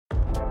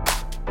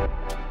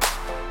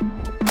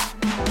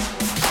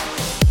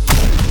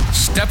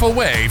step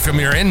away from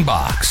your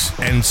inbox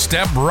and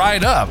step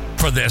right up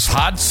for this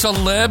hot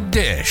celeb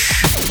dish.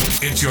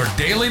 It's your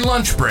daily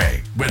lunch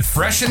break with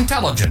fresh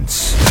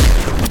intelligence.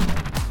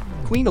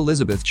 Queen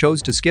Elizabeth chose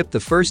to skip the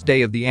first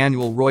day of the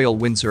annual Royal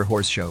Windsor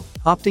Horse Show,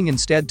 opting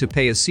instead to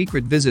pay a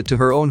secret visit to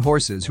her own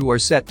horses who are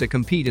set to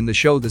compete in the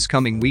show this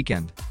coming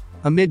weekend.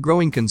 Amid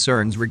growing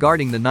concerns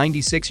regarding the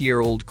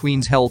 96-year-old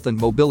Queen's health and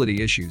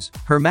mobility issues,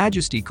 Her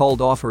Majesty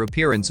called off her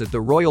appearance at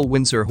the Royal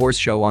Windsor Horse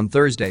Show on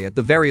Thursday at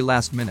the very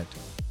last minute.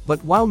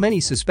 But while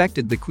many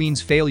suspected the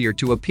Queen's failure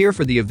to appear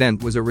for the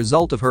event was a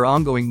result of her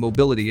ongoing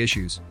mobility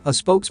issues, a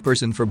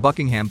spokesperson for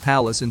Buckingham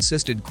Palace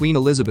insisted Queen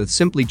Elizabeth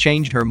simply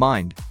changed her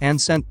mind and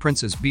sent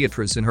Princess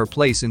Beatrice in her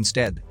place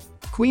instead.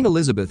 Queen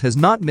Elizabeth has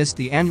not missed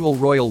the annual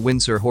Royal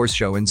Windsor Horse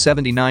Show in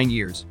 79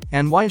 years,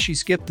 and while she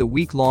skipped the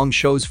week-long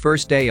show's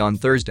first day on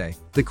Thursday,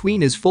 the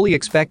Queen is fully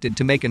expected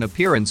to make an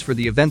appearance for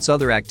the event's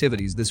other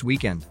activities this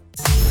weekend.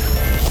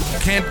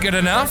 Can't get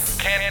enough?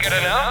 Can't get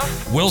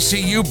enough? We'll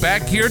see you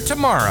back here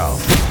tomorrow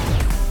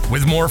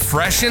with more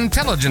fresh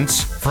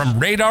intelligence from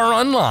Radar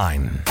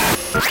Online.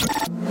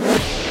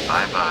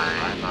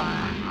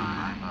 Bye-bye.